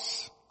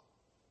cross.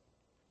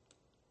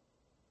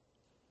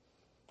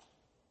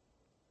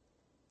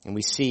 And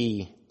we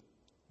see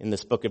in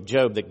this book of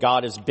Job that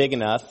God is big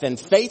enough and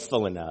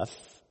faithful enough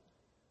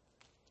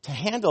to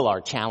handle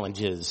our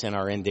challenges and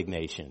our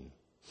indignation.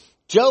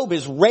 Job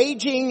is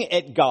raging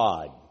at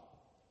God.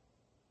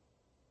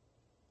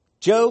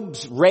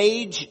 Job's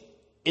rage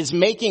is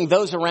making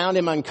those around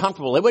him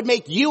uncomfortable. It would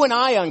make you and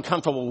I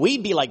uncomfortable.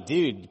 We'd be like,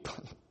 dude,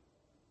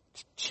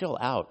 chill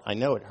out. I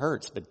know it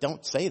hurts, but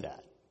don't say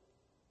that.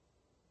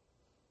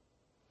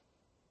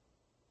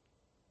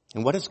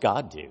 And what does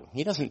God do?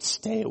 He doesn't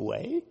stay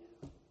away.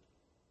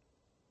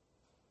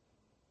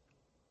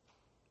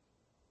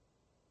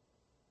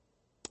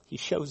 He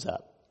shows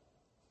up.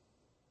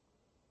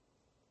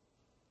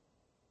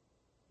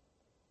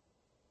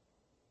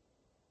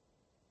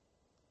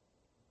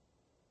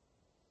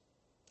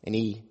 And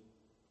He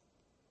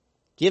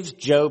gives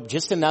Job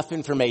just enough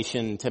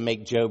information to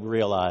make Job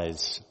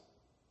realize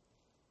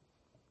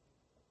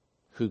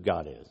who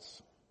God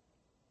is.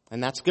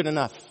 And that's good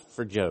enough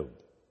for Job.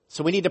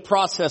 So we need to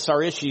process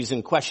our issues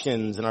and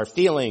questions and our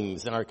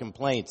feelings and our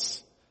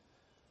complaints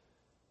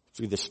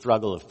through the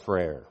struggle of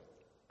prayer.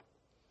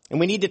 And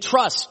we need to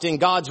trust in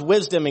God's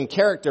wisdom and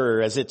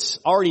character as it's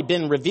already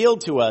been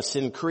revealed to us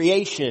in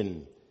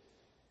creation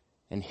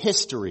and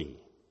history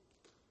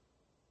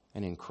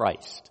and in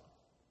Christ.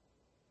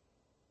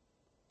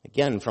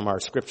 Again, from our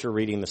scripture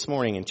reading this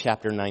morning in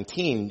chapter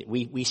 19,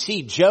 we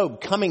see Job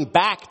coming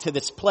back to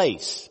this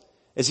place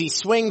as he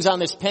swings on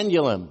this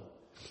pendulum.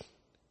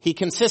 He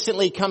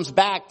consistently comes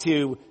back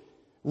to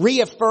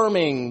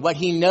reaffirming what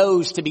he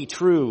knows to be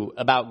true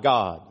about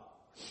God.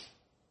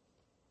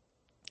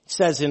 It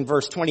says in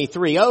verse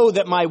 23, "Oh,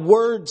 that my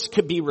words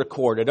could be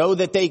recorded. Oh,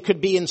 that they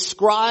could be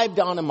inscribed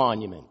on a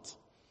monument,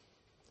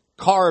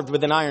 carved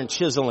with an iron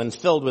chisel and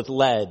filled with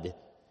lead,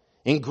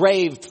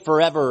 engraved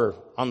forever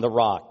on the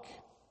rock."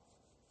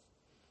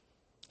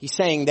 He's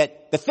saying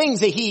that the things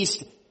that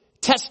he's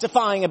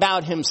testifying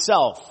about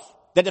himself,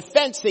 the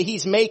defense that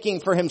he's making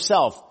for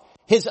himself,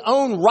 his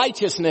own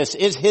righteousness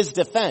is his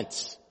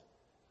defense.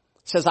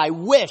 He says, I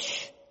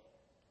wish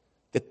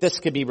that this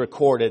could be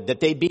recorded, that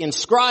they'd be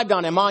inscribed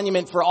on a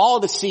monument for all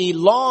to see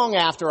long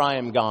after I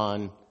am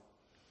gone.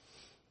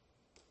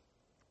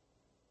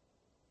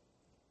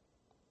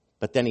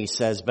 But then he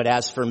says, but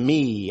as for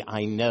me,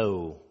 I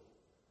know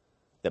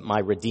that my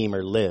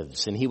Redeemer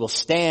lives, and he will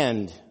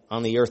stand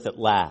on the earth at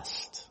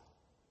last.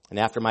 And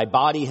after my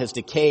body has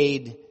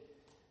decayed,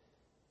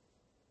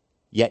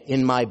 yet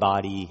in my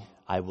body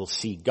I will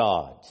see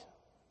God.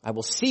 I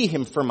will see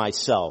him for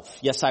myself.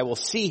 Yes, I will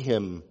see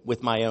him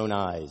with my own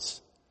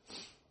eyes.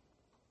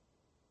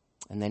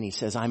 And then he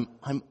says, I'm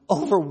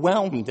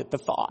overwhelmed at the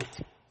thought.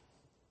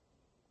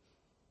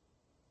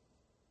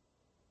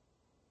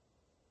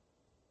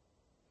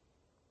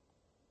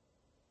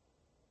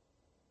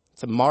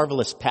 It's a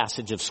marvelous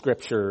passage of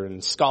Scripture,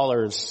 and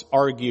scholars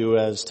argue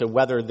as to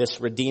whether this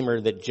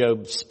Redeemer that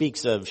Job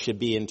speaks of should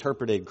be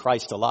interpreted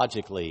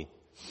Christologically.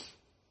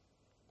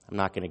 I'm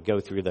not going to go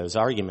through those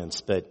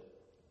arguments, but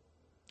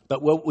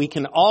what we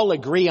can all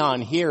agree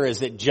on here is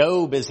that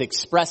Job is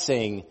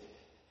expressing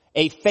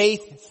a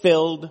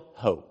faith-filled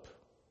hope.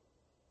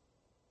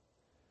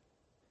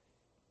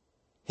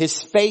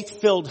 His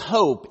faith-filled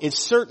hope is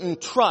certain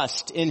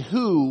trust in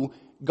who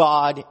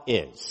God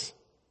is,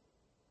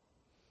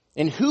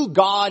 in who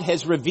God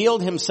has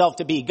revealed himself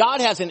to be. God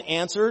hasn't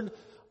answered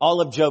all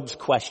of Job's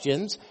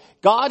questions.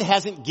 God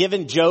hasn't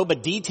given Job a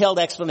detailed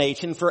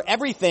explanation for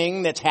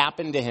everything that's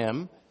happened to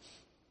him.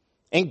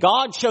 And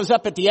God shows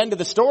up at the end of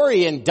the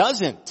story and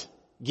doesn't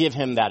give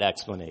him that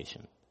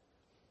explanation.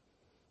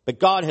 But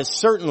God has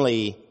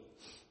certainly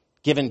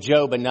given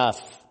Job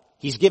enough.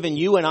 He's given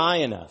you and I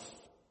enough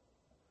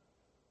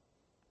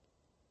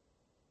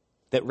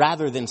that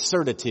rather than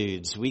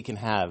certitudes, we can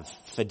have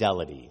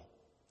fidelity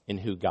in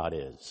who God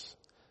is.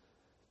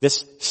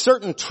 This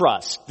certain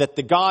trust that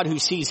the God who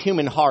sees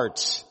human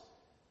hearts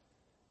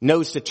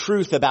knows the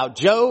truth about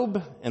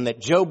Job, and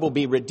that Job will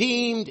be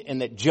redeemed,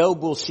 and that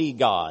Job will see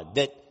God.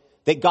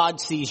 That God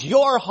sees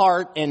your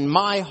heart and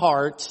my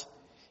heart.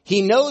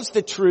 He knows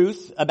the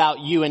truth about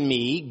you and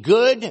me,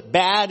 good,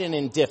 bad, and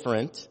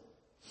indifferent.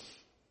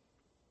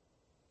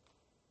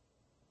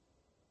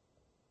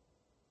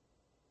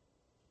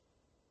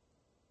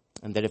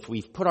 And that if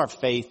we've put our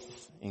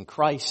faith in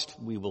Christ,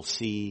 we will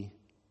see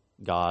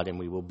God and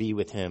we will be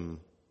with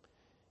him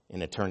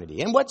in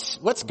eternity. And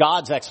what's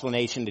God's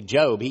explanation to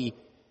Job? He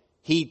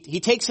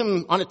takes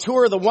him on a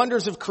tour of the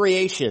wonders of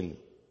creation,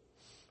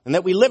 and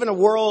that we live in a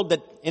world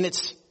that in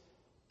its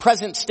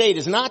present state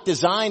is not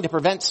designed to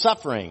prevent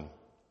suffering.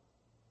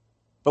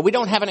 But we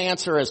don't have an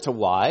answer as to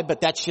why, but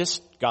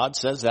God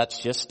says that's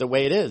just the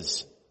way it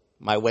is.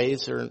 My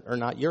ways are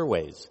not your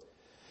ways.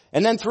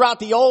 And then throughout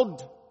the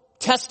Old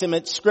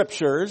Testament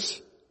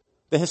scriptures,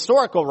 the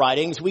historical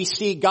writings, we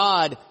see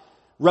God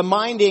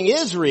reminding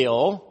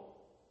Israel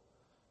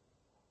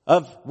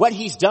of what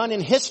he's done in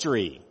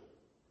history,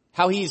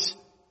 how he's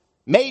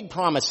made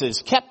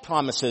promises, kept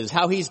promises,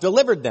 how he's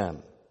delivered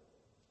them.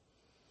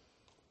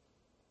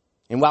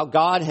 And while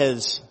God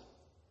has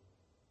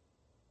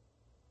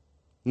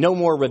no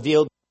more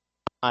revealed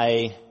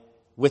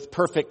with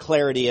perfect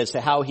clarity as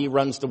to how he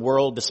runs the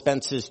world,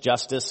 dispenses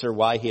justice, or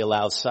why he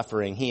allows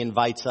suffering, he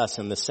invites us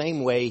in the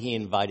same way he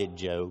invited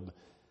Job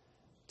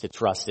to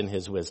trust in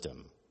his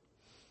wisdom.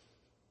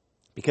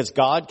 Because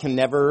God can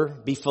never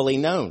be fully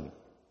known.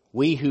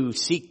 We who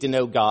seek to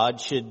know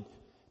God should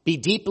be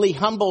deeply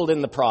humbled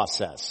in the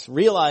process,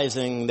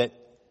 realizing that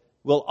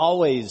we'll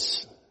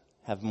always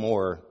have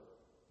more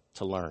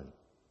to learn.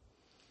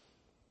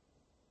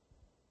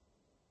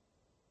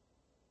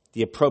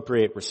 The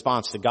appropriate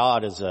response to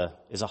God is a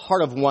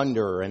heart of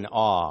wonder and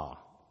awe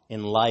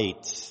in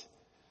light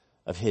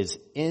of his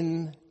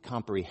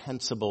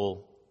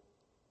incomprehensible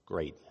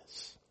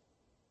greatness.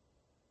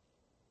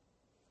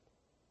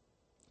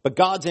 But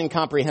God's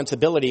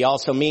incomprehensibility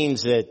also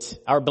means that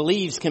our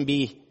beliefs can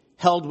be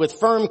held with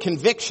firm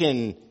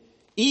conviction,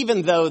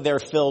 even though they're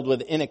filled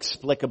with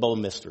inexplicable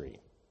mystery.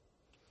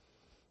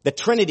 The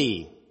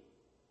Trinity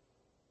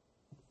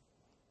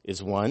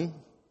is one.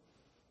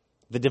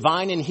 The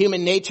divine and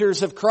human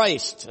natures of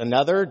Christ,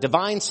 another.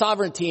 Divine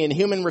sovereignty and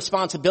human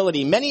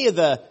responsibility. Many of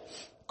the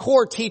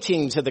core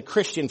teachings of the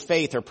Christian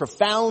faith are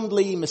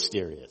profoundly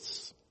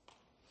mysterious.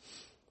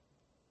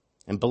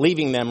 And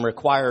believing them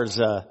requires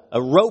a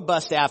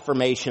robust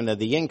affirmation of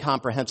the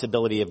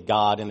incomprehensibility of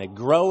God and a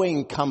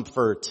growing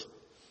comfort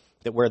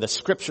that where the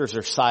scriptures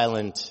are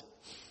silent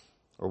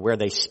or where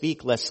they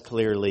speak less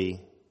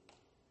clearly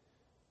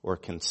or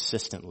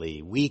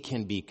consistently, we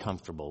can be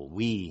comfortable.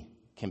 We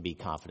can be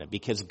confident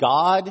because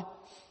God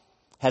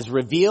has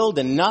revealed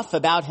enough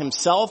about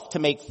himself to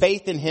make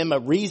faith in him a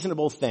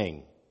reasonable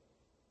thing.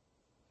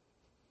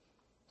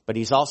 But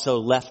he's also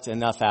left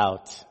enough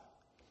out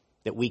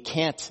that we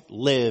can't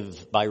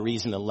live by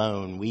reason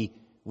alone.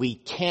 We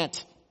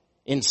can't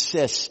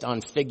insist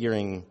on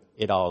figuring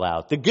it all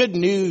out. The good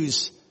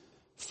news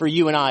for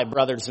you and I,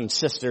 brothers and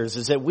sisters,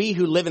 is that we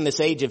who live in this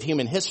age of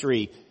human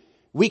history,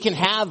 we can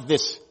have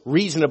this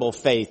reasonable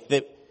faith,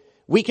 that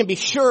we can be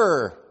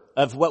sure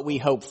of what we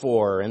hope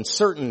for and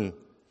certain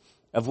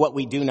of what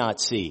we do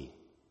not see.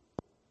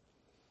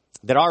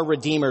 that our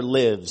Redeemer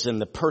lives in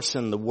the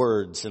person, the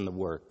words, and the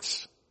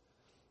works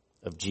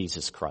of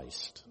Jesus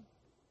Christ.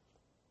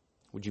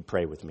 Would you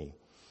pray with me?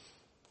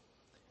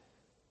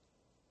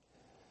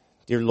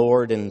 Dear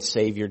Lord and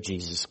Savior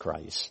Jesus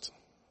Christ,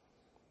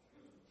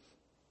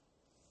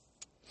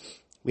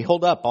 we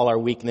hold up all our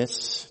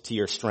weakness to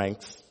your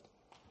strength,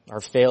 our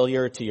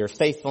failure to your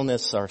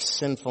faithfulness, our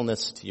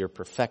sinfulness to your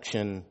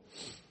perfection,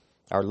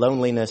 our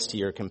loneliness to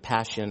your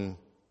compassion,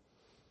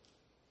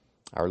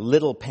 our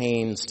little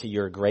pains to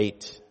your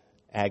great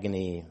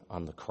agony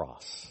on the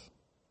cross.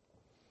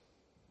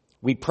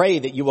 We pray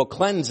that you will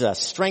cleanse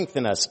us,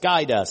 strengthen us,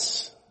 guide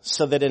us,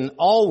 so that in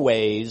all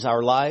ways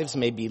our lives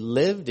may be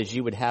lived as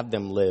you would have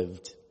them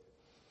lived,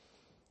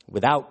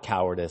 without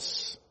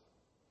cowardice,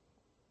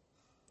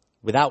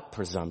 without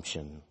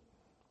presumption,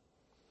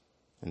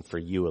 and for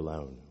you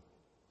alone.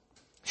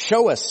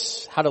 Show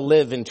us how to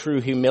live in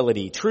true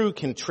humility, true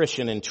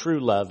contrition, and true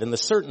love, in the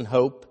certain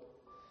hope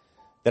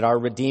that our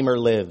Redeemer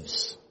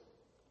lives,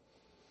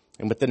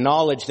 and with the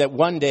knowledge that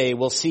one day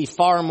we'll see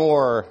far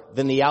more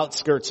than the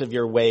outskirts of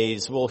your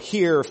ways, we'll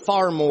hear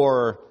far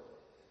more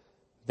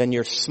than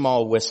your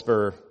small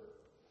whisper,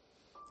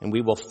 and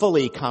we will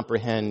fully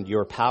comprehend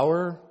your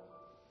power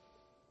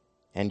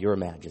and your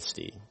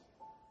majesty.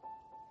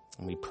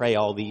 And we pray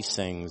all these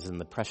things in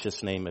the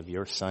precious name of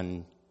your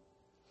Son.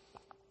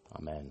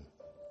 Amen.